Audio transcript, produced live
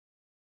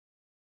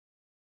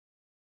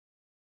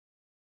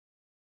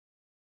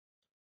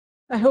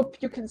I hope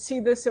you can see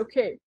this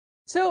okay.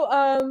 So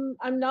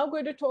I'm now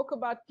going to talk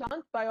about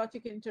plant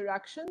biotic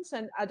interactions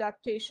and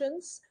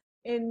adaptations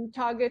in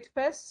target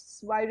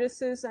pests,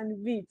 viruses,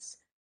 and weeds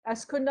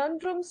as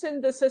conundrums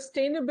in the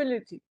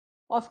sustainability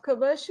of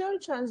commercial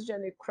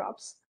transgenic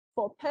crops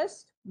for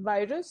pest,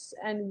 virus,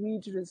 and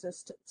weed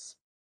resistance.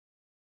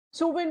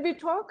 So when we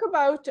talk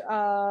about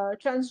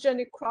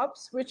transgenic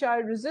crops which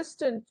are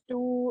resistant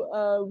to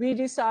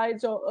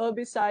weedicides or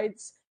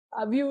herbicides,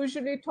 we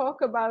usually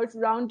talk about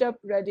Roundup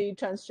Ready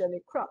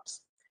transgenic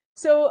crops.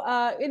 So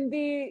in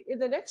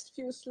the next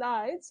few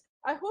slides,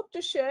 I hope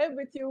to share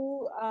with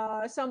you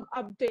some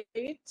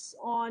updates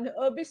on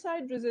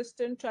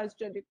herbicide-resistant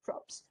transgenic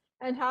crops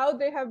and how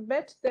they have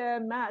met their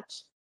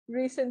match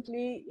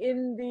recently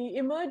in the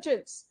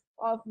emergence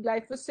of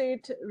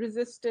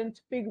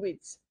glyphosate-resistant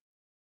pigweeds.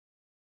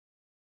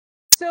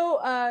 So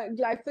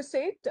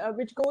glyphosate,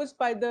 which goes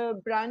by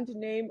the brand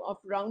name of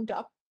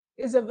Roundup,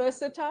 is a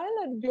versatile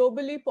and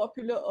globally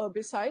popular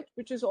herbicide,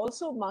 which is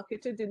also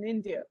marketed in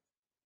India.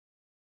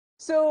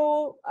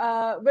 So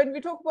when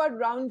we talk about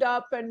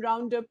Roundup and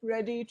Roundup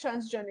Ready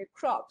transgenic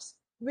crops,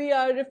 we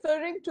are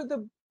referring to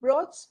the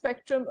broad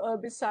spectrum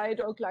herbicide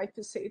or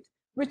glyphosate,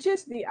 which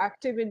is the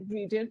active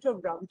ingredient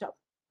of Roundup.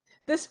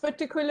 This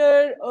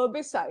particular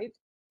herbicide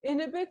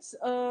inhibits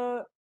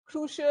a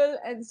crucial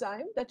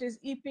enzyme, that is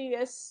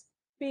EPSP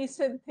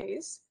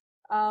synthase,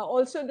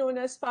 also known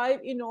as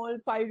 5-enol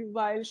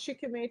pyruvyl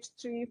shikimate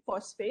 3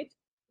 phosphate,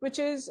 which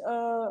is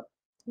a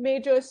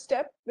major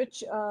step,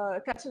 which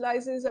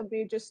catalyzes a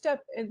major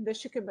step in the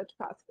shikimate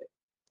pathway.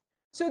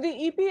 So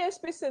the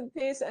EPSP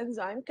synthase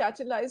enzyme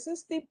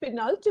catalyzes the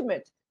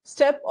penultimate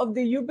step of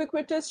the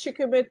ubiquitous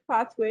shikimate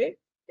pathway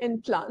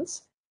in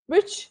plants,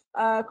 which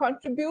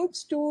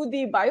contributes to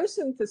the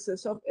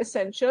biosynthesis of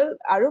essential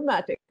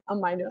aromatic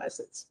amino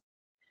acids.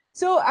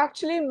 So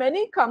actually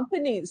many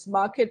companies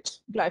market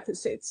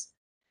glyphosates,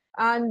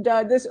 and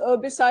this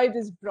herbicide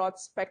is broad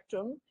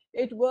spectrum.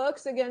 It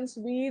works against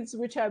weeds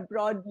which have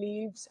broad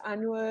leaves,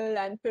 annual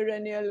and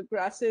perennial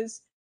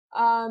grasses.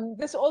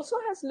 This also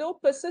has low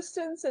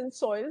persistence in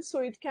soil, so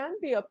it can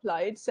be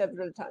applied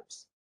several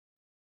times.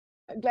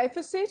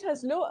 Glyphosate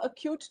has low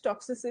acute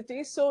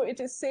toxicity, so it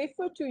is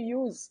safer to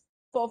use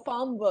for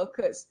farm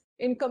workers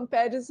in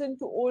comparison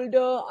to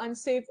older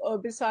unsafe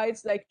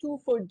herbicides like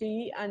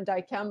 2,4-D and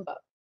dicamba.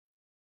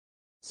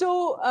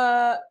 So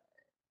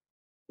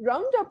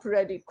Roundup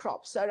Ready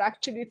crops are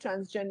actually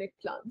transgenic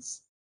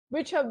plants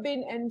which have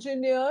been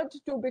engineered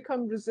to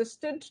become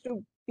resistant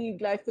to the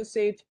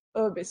glyphosate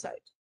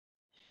herbicide.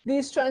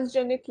 These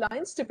transgenic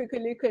lines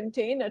typically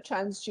contain a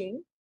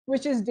transgene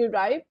which is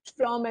derived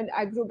from an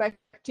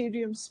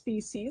agrobacterium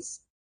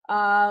species,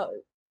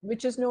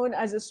 which is known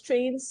as a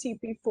strain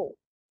CP4.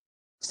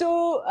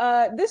 So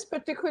this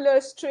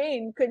particular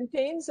strain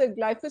contains a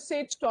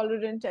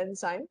glyphosate-tolerant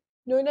enzyme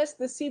known as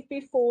the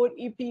CP4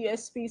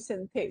 EPSP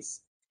synthase.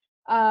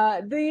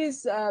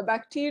 This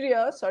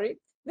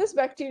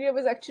bacteria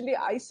was actually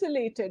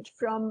isolated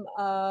from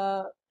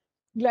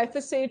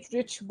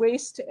glyphosate-rich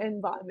waste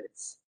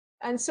environments.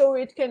 And so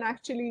it can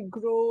actually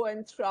grow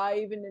and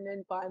thrive in an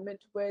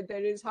environment where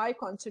there is high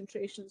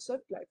concentrations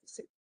of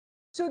glyphosate.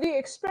 So the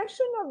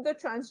expression of the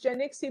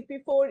transgenic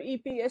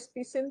CP4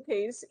 EPSP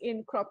synthase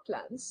in crop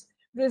plants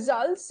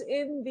results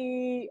in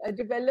the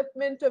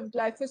development of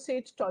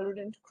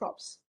glyphosate-tolerant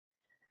crops.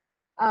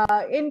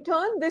 In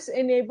turn, this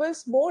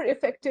enables more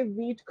effective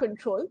weed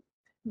control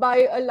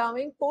by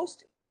allowing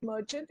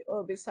post-emergent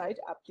herbicide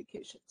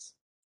applications.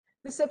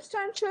 The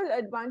substantial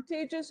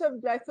advantages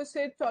of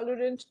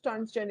glyphosate-tolerant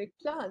transgenic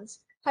plants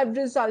have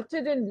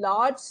resulted in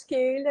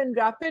large-scale and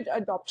rapid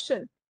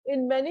adoption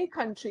in many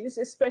countries,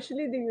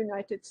 especially the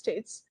United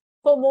States,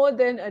 for more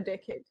than a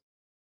decade.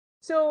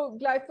 So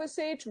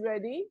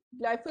glyphosate-ready,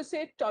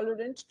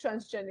 glyphosate-tolerant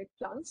transgenic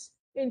plants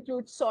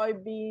include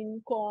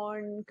soybean,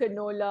 corn,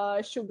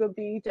 canola, sugar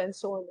beet, and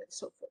so on and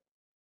so forth.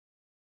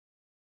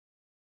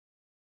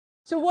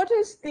 So what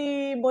is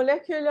the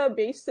molecular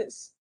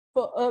basis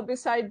for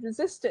herbicide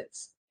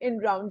resistance in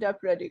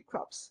Roundup Ready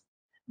crops?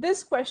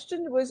 This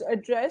question was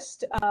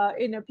addressed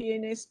in a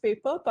PNAS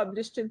paper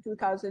published in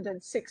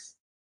 2006.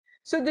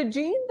 So the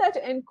gene that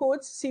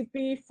encodes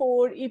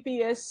CP4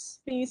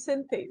 EPSP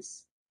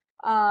synthase,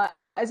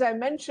 as I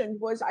mentioned,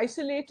 was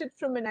isolated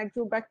from an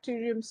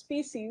agrobacterium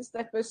species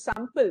that was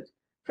sampled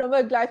from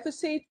a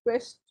glyphosate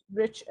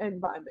waste-rich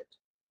environment.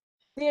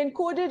 The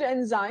encoded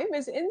enzyme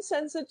is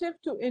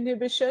insensitive to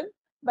inhibition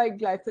by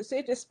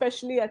glyphosate,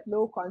 especially at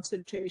low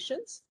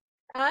concentrations,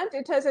 and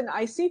it has an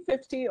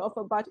IC50 of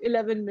about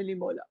 11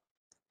 millimolar.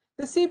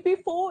 The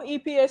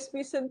CP4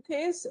 EPSP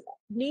synthase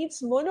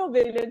needs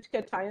monovalent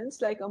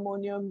cations like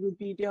ammonium,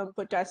 rubidium,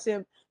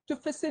 potassium to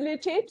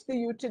facilitate the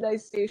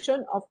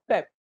utilization of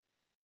PEP.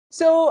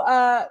 So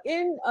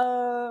in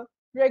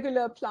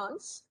regular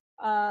plants,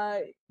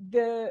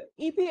 the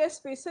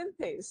EPSP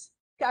synthase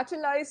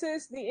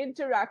catalyzes the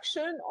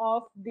interaction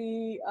of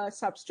the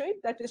substrate,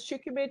 that is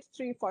shikimate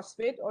 3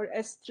 phosphate or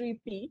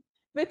S3P,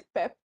 with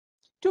PEP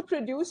to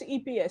produce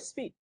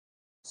EPSP.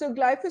 So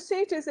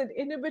glyphosate is an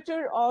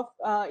inhibitor of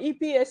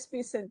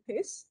EPSP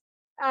synthase,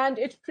 and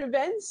it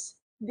prevents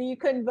the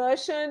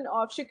conversion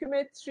of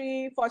shikimate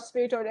 3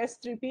 phosphate or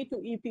S3P to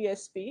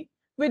EPSP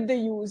with the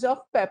use of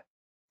PEP.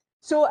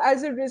 So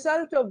as a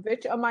result of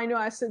which amino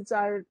acids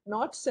are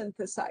not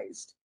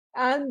synthesized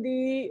and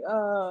the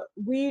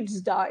weeds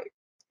die.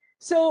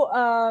 So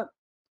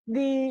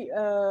the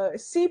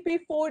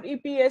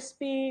CP4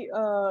 EPSP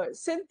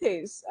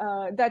synthase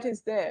that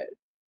is there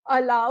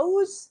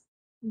allows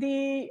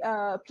the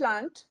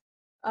plant,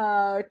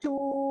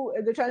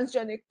 the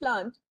transgenic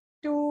plant,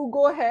 to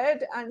go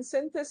ahead and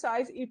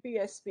synthesize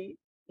EPSP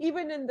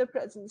even in the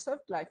presence of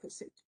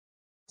glyphosate.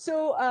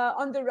 So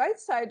on the right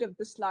side of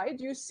the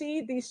slide, you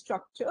see the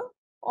structure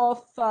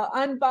of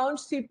unbound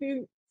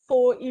CP4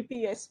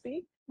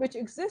 EPSP, which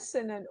exists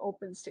in an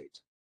open state.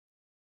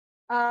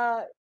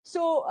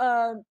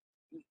 So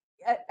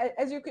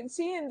as you can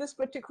see in this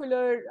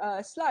particular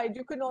slide,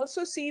 you can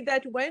also see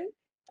that when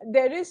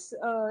there is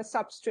a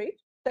substrate,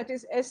 that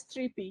is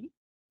S3P,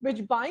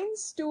 which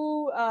binds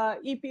to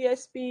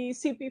EPSP,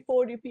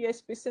 CP4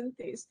 EPSP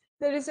synthase,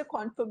 there is a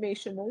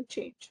conformational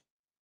change.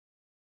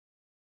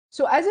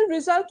 So as a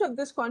result of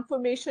this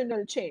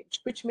conformational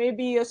change, which may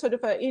be a sort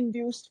of an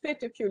induced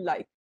fit, if you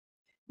like,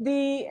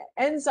 the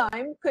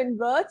enzyme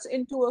converts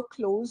into a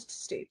closed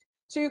state.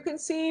 So you can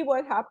see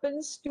what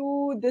happens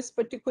to this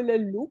particular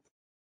loop,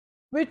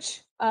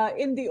 which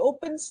in the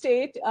open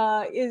state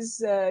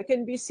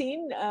can be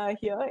seen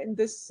here in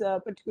this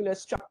particular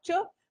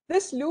structure.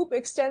 This loop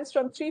extends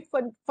from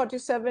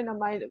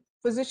 347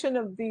 position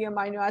of the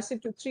amino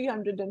acid to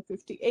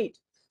 358.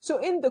 So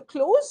in the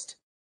closed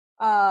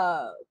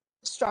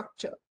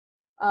structure,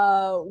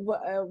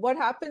 what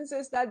happens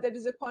is that there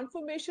is a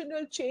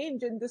conformational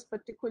change in this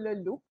particular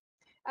loop,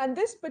 and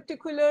this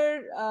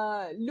particular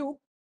loop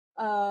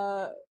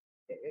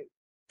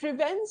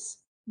prevents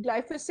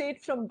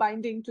glyphosate from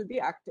binding to the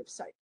active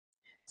site.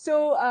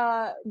 So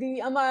the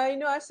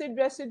amino acid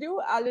residue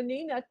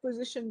alanine at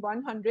position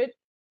 100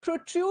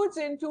 protrudes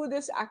into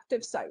this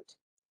active site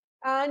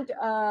and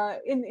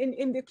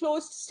in the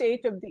closed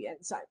state of the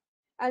enzyme.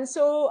 And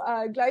so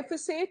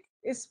glyphosate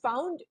is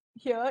found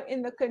here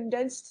in the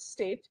condensed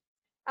state,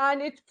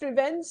 and it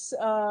prevents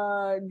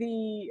and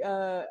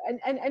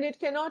it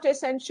cannot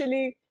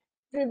essentially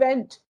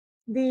prevent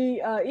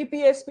the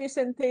EPSP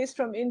synthase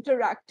from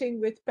interacting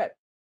with PEP.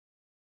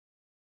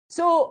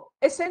 So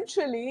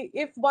essentially,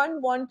 if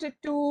one wanted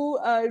to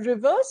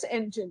reverse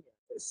engineer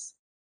this,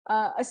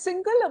 a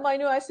single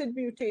amino acid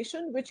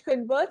mutation which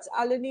converts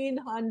alanine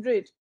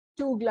 100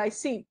 to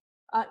glycine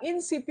in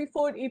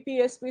CP4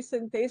 EPSP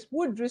synthase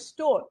would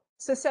restore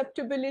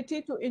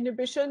susceptibility to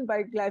inhibition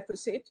by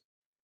glyphosate,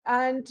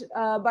 and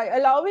by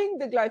allowing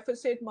the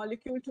glyphosate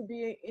molecule to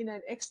be in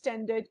an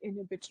extended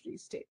inhibitory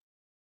state.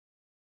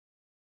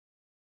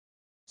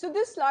 So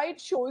this slide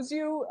shows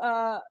you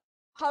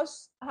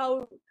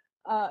how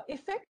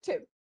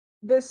effective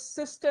this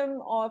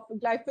system of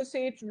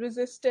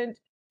glyphosate-resistant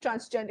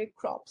transgenic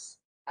crops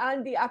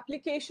and the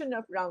application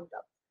of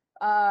Roundup.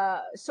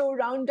 So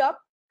Roundup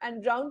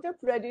and Roundup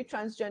Ready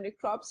transgenic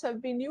crops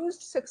have been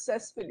used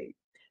successfully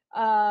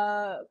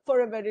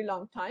for a very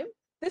long time.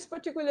 This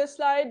particular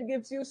slide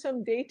gives you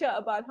some data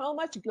about how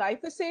much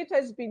glyphosate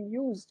has been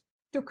used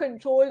to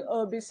control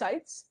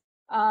herbicides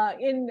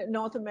in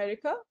North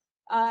America.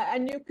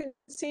 And you can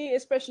see,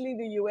 especially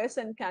the US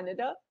and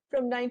Canada,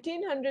 from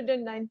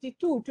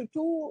 1992 to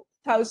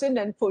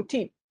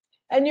 2014.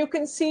 And you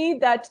can see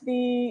that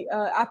the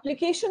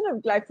application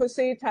of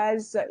glyphosate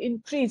has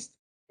increased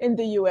in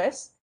the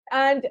US.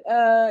 And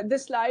the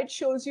slide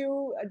shows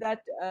you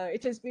that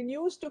it has been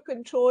used to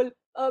control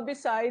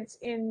herbicides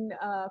in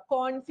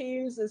corn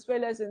fields as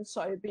well as in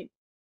soybean.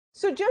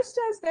 So just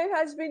as there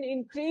has been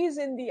increase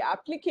in the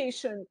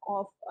application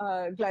of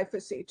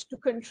glyphosate to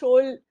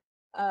control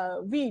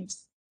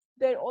weeds,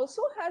 there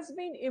also has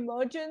been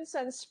emergence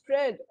and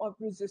spread of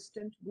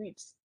resistant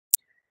weeds.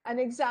 An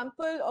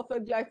example of a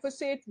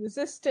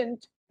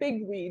glyphosate-resistant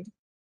pigweed,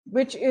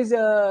 which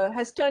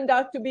has turned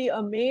out to be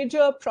a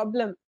major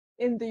problem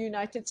in the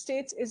United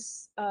States,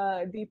 is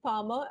the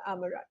Palmer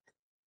amaranth.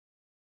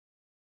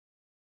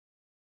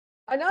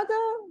 Another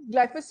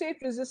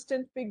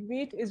glyphosate-resistant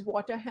pigweed is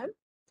water hemp,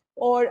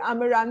 or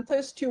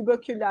Amaranthus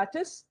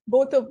tuberculatus,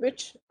 both of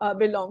which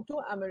belong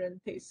to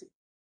Amaranthaceae.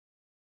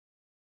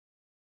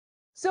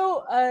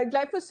 So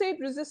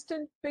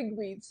glyphosate-resistant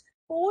pigweeds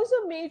pose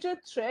a major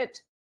threat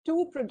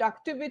to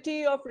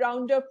productivity of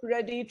Roundup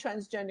Ready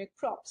transgenic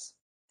crops.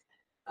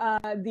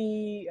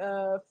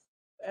 The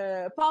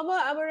Palmer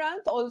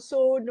amaranth,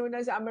 also known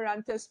as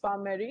Amaranthus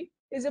palmeri,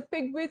 is a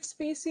pigweed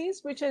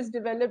species which has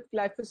developed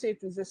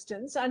glyphosate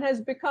resistance and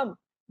has become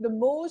the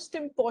most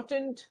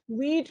important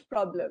weed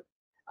problem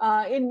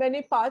in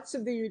many parts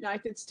of the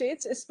United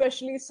States,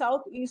 especially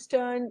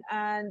southeastern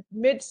and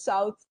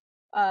mid-south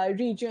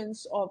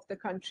regions of the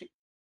country.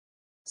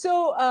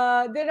 So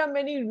there are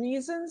many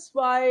reasons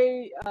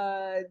why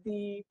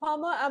the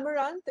Palmer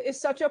amaranth is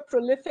such a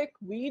prolific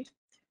weed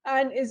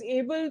and is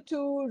able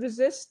to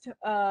resist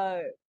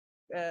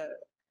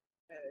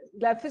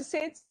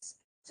glyphosates.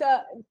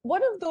 So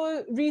one of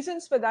the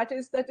reasons for that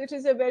is that it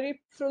is a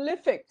very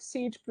prolific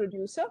seed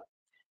producer.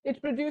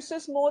 It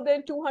produces more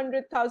than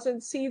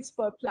 200,000 seeds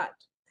per plant.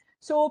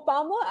 So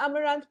palmer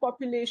amaranth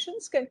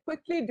populations can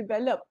quickly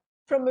develop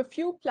from a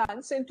few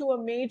plants into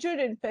a major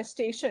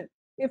infestation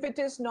if it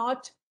is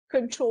not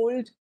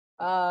controlled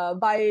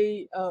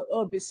by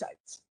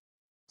herbicides.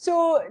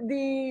 So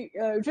the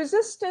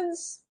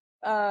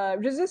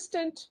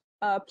resistant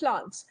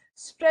plants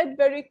spread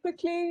very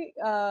quickly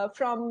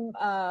from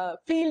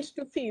field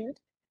to field,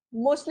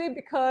 mostly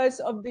because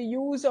of the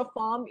use of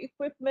farm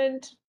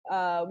equipment,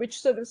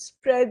 which sort of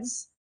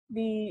spreads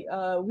the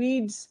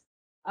weeds,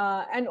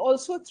 and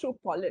also through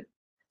pollen.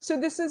 So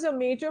this is a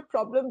major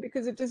problem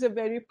because it is a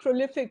very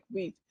prolific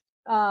weed.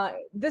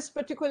 This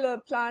particular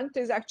plant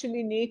is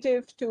actually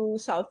native to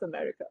South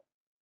America.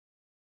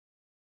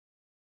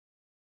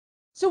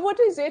 So what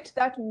is it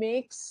that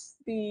makes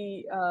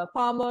the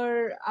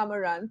palmer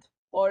amaranth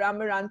or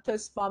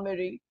Amaranthus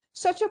palmeri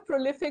such a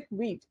prolific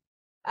weed?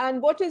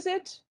 And what is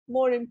it,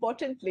 more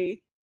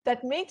importantly,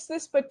 that makes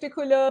this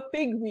particular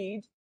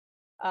pigweed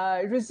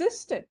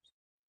resistant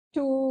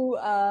to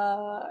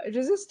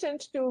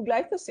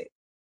glyphosate?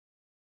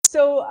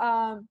 So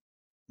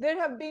there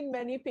have been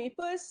many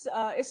papers,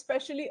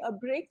 especially a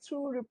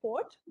breakthrough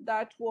report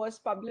that was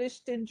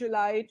published in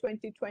July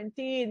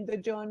 2020 in the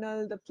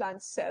journal The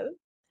Plant Cell,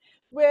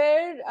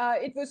 where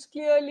it was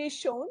clearly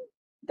shown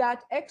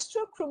that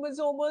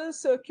extrachromosomal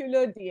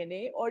circular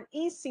DNA, or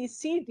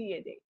ECC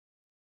DNA,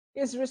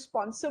 is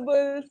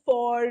responsible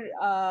for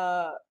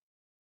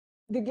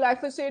the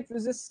glyphosate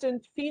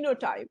resistant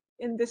phenotype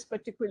in this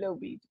particular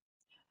weed,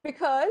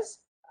 because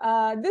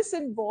this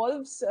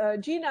involves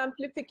gene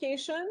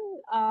amplification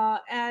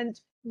and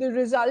the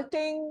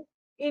resulting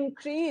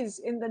increase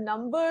in the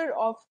number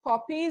of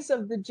copies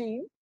of the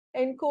gene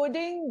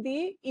encoding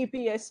the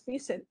EPSP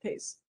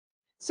synthase.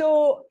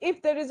 So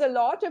if there is a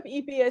lot of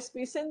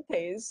EPSP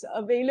synthase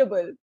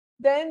available,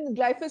 then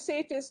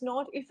glyphosate is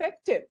not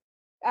effective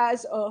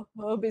as a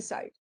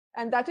herbicide.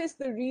 And that is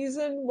the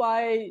reason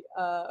why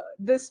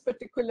this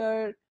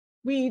particular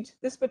weed,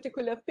 this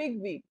particular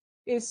pigweed,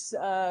 is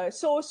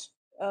so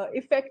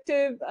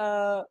effective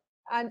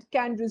and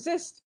can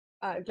resist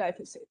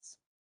glyphosates.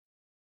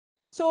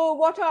 So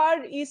what are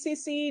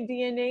ECC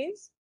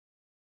DNAs?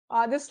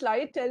 This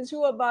slide tells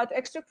you about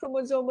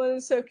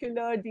extrachromosomal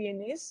circular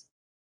DNAs,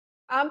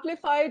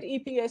 amplified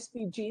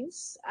EPSP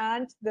genes,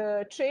 and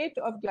the trait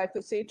of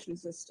glyphosate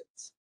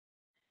resistance.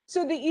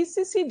 So the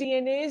ECC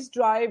DNAs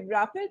drive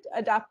rapid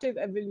adaptive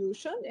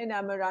evolution in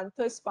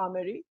Amaranthus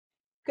palmeri,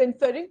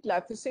 conferring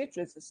glyphosate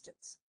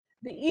resistance.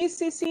 The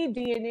ECC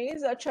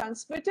DNAs are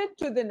transmitted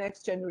to the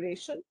next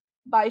generation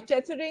by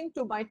tethering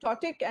to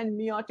mitotic and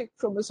meiotic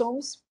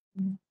chromosomes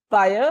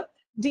via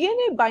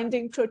DNA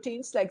binding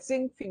proteins like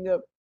zinc finger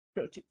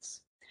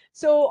proteins.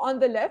 So on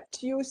the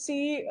left, you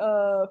see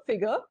a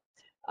figure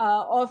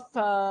of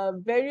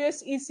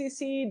various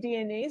ECC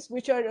DNAs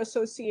which are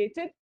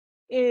associated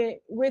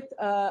with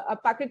a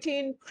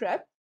Pacatine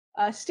prep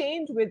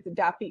stained with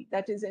DAPI,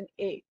 that is an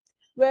A,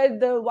 where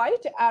the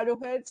white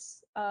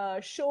arrowheads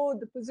show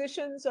the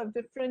positions of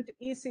different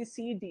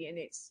ECC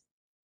DNAs.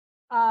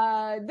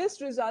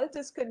 This result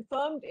is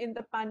confirmed in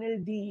the panel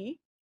D,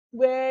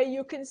 where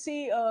you can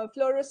see a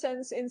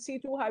fluorescence in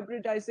situ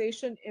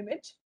hybridization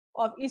image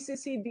of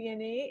ECC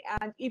DNA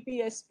and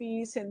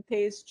EPSP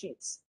synthase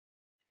genes.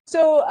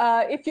 So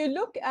if you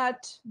look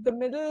at the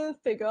middle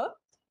figure,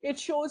 it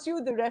shows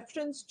you the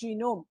reference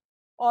genome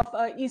of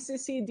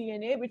ECC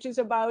DNA, which is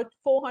about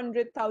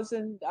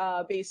 400,000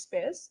 base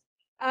pairs.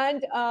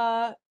 And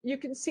you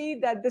can see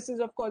that this is,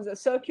 of course, a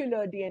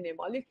circular DNA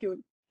molecule,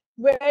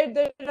 where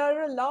there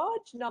are a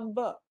large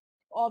number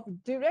of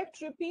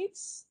direct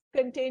repeats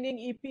containing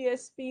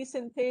EPSP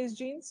synthase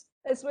genes,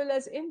 as well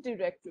as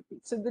indirect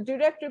repeats. So the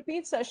direct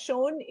repeats are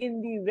shown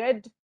in the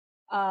red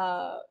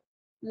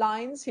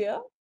lines here,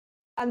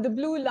 and the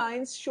blue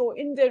lines show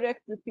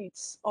indirect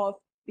repeats of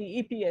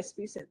the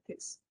EPSP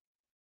synthase.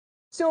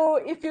 So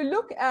if you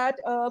look at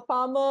a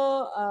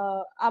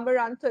Palmer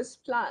amaranthus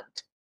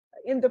plant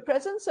in the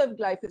presence of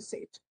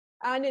glyphosate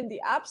and in the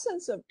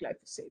absence of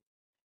glyphosate,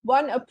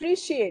 one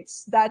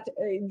appreciates that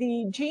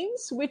the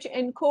genes which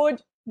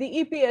encode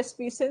the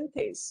EPSP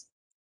synthase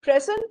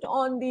present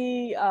on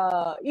the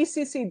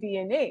ECC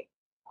DNA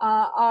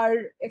are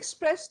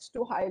expressed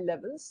to high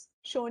levels,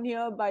 shown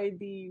here by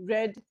the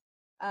red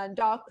and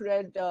dark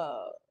red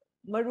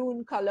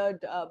maroon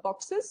colored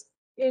boxes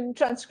in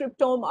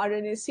transcriptome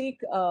RNA-seq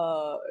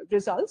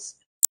results.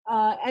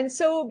 And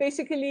so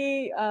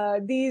basically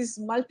these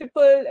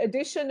multiple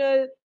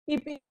additional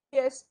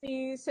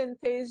EPSP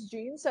synthase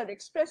genes are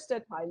expressed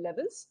at high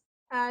levels,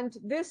 and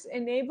this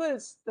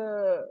enables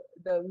the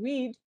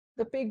weed,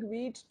 the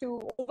pigweed,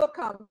 to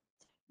overcome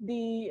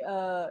the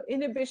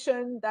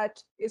inhibition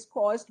that is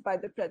caused by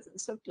the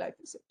presence of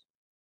glyphosate.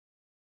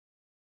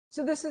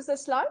 So this is a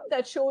slide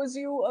that shows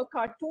you a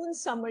cartoon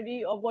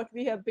summary of what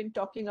we have been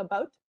talking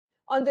about.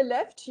 On the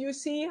left, you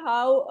see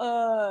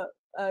how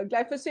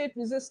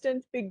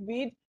glyphosate-resistant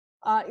pigweed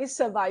is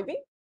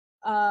surviving.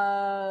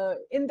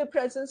 in the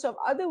presence of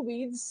other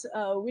weeds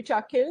which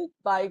are killed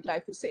by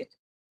glyphosate.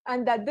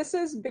 And that this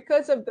is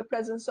because of the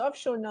presence of,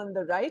 shown on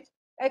the right,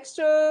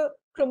 extra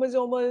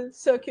chromosomal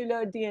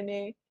circular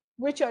DNA,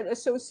 which are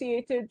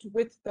associated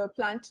with the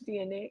plant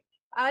DNA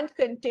and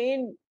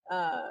contain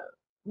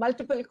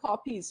multiple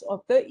copies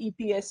of the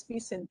EPSP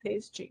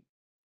synthase gene.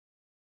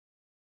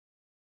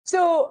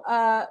 So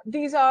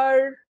these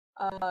are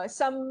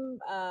some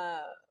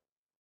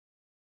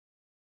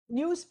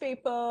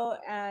newspaper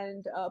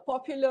and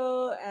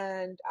popular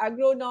and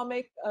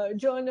agronomic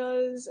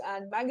journals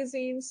and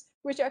magazines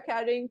which are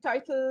carrying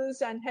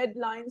titles and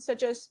headlines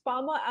such as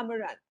Farmer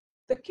Amaranth,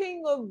 the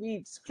king of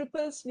weeds,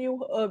 cripples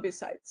new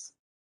herbicides.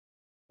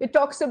 It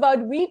talks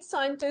about weed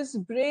scientists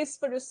brace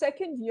for a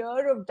second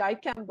year of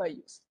dicamba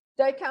use.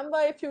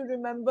 Dicamba, if you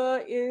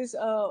remember, is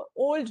an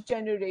old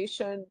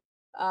generation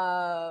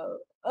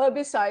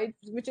herbicide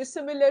which is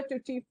similar to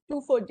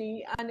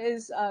T2,4-D and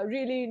is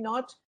really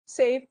not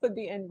safe for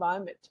the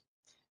environment.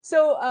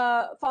 So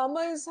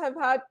farmers have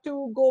had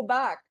to go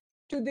back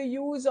to the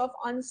use of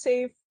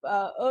unsafe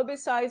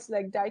herbicides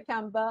like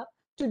dicamba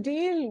to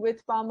deal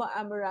with Farmer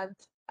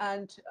Amaranth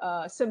and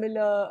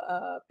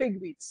similar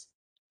pigweeds.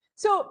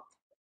 So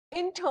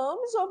in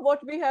terms of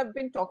what we have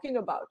been talking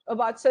about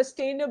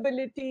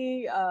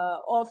sustainability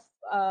of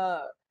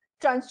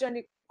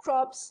transgenic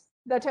crops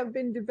that have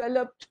been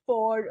developed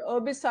for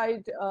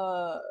herbicide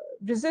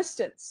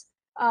resistance,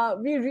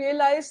 we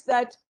realize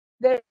that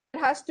there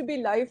has to be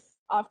life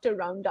after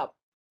Roundup.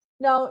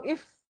 Now,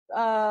 if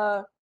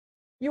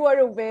you are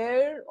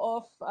aware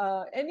of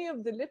any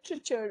of the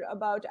literature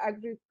about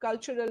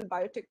agricultural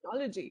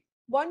biotechnology,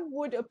 one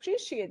would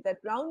appreciate that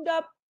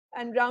Roundup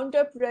and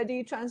Roundup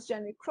Ready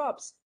transgenic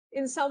crops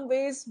in some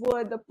ways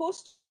were the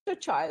poster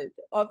child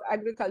of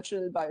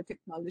agricultural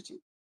biotechnology.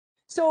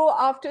 So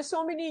after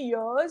so many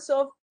years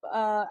of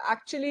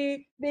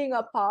actually being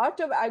a part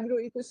of agro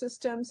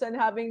ecosystems and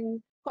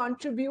having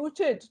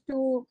contributed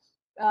to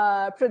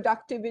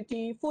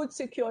productivity, food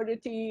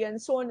security, and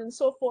so on and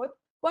so forth,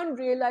 one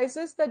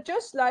realizes that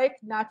just like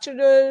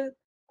natural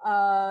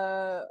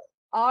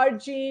R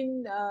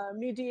gene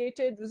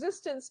mediated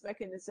resistance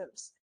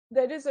mechanisms,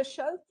 there is a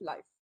shelf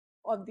life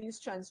of these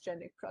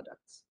transgenic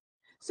products.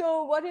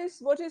 So what is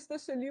the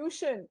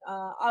solution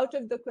out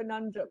of the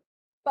conundrum?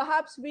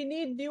 Perhaps we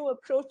need new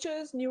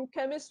approaches, new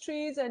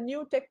chemistries, and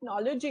new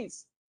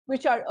technologies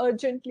which are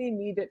urgently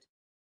needed.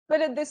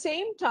 But at the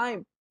same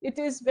time, it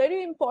is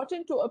very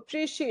important to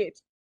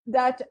appreciate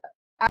that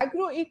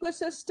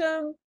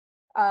agro-ecosystem,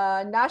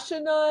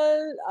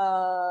 national,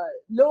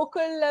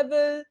 local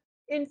level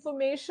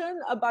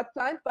information about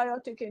plant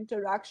biotic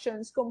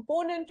interactions,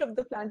 component of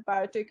the plant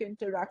biotic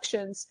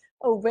interactions,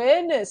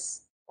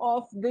 awareness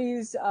of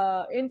these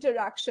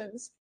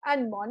interactions,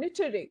 and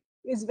monitoring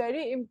is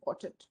very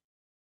important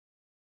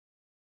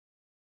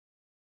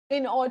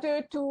in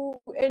order to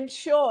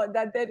ensure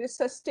that there is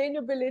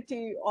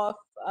sustainability of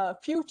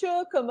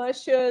future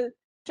commercial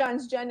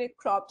transgenic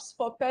crops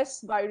for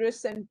pest,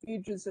 virus, and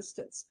weed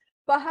resistance.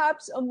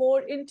 Perhaps a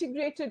more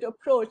integrated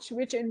approach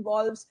which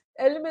involves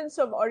elements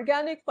of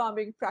organic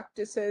farming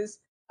practices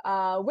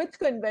with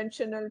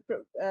conventional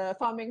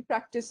farming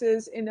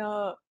practices in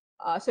a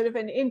sort of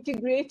an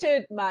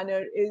integrated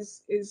manner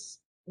is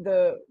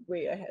the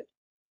way ahead.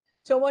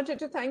 So I wanted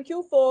to thank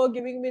you for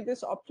giving me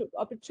this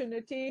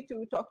opportunity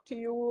to talk to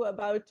you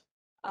about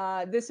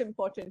this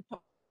important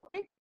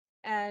topic.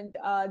 And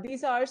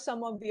these are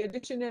some of the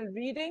additional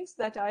readings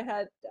that I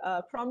had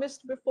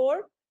promised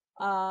before.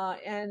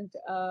 And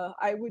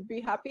I would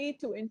be happy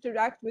to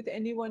interact with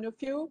any one of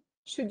you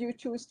should you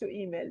choose to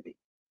email me.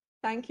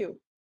 Thank you.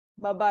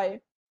 Bye-bye.